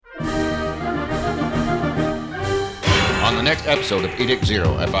the next episode of Edict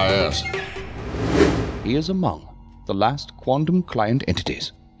 0 FIS. He is among the last quantum client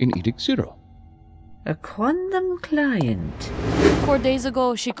entities in Edict 0. A quantum client? 4 days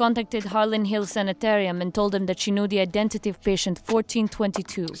ago, she contacted Harlan Hill Sanitarium and told them that she knew the identity of patient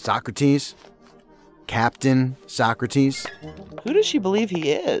 1422. Socrates? Captain Socrates? Who does she believe he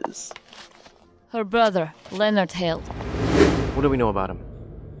is? Her brother, Leonard Hill. What do we know about him?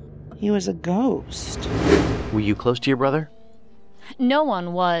 He was a ghost. Were you close to your brother? No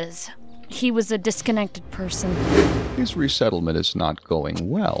one was. He was a disconnected person. His resettlement is not going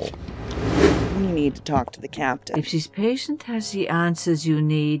well. We need to talk to the captain. If this patient has the answers you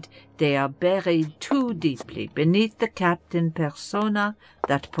need, they are buried too deeply beneath the captain persona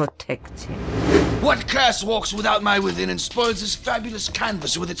that protects him. What class walks without my within and spoils this fabulous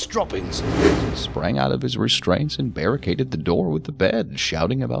canvas with its droppings? He sprang out of his restraints and barricaded the door with the bed,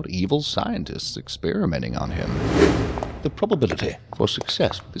 shouting about evil scientists experimenting on him. The probability for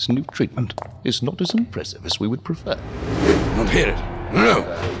success with this new treatment is not as impressive as we would prefer. Not hear it. No.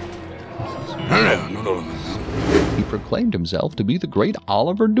 No. He proclaimed himself to be the great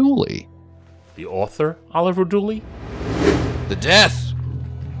Oliver Dooley. The author, Oliver Dooley? The death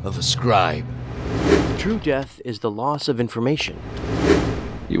of a scribe. True death is the loss of information.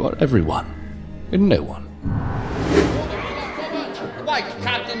 You are everyone and no one. Why,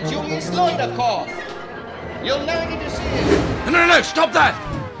 Captain Julius Lloyd, of course. You'll never get to see him. No, stop that!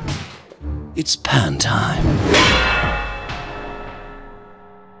 It's pan time.